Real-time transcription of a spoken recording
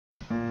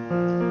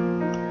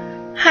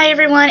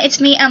everyone, it's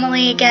me,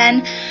 Emily,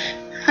 again.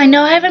 I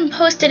know I haven't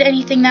posted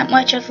anything that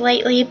much of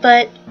lately,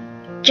 but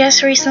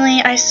just recently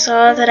I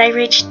saw that I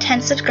reached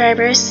 10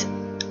 subscribers.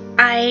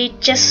 I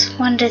just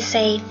wanted to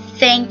say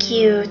thank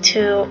you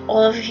to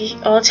all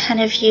 10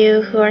 of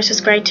you who are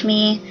subscribed to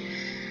me.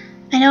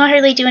 I know I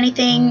hardly do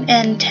anything,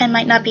 and 10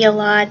 might not be a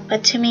lot,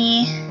 but to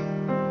me,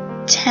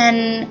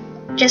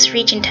 just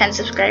reaching 10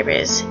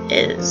 subscribers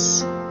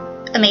is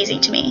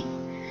amazing to me.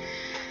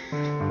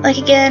 Like,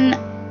 again,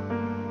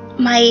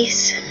 my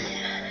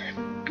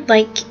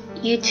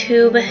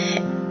YouTube,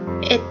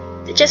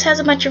 it just has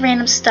a bunch of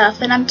random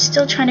stuff, and I'm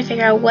still trying to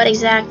figure out what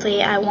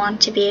exactly I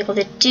want to be able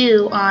to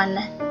do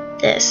on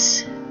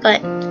this.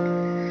 But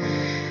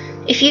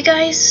if you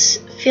guys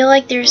feel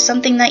like there's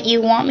something that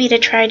you want me to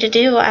try to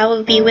do, I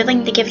will be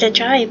willing to give it a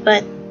try.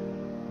 But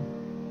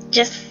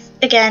just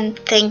again,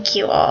 thank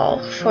you all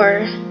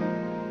for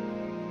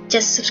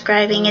just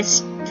subscribing.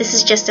 This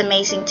is just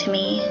amazing to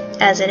me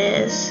as it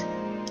is.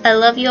 I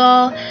love you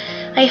all.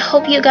 I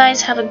hope you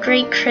guys have a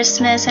great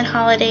Christmas and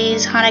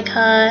holidays,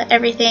 Hanukkah,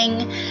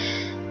 everything.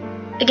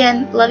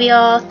 Again, love you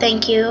all.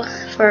 Thank you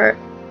for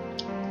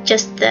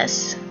just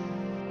this.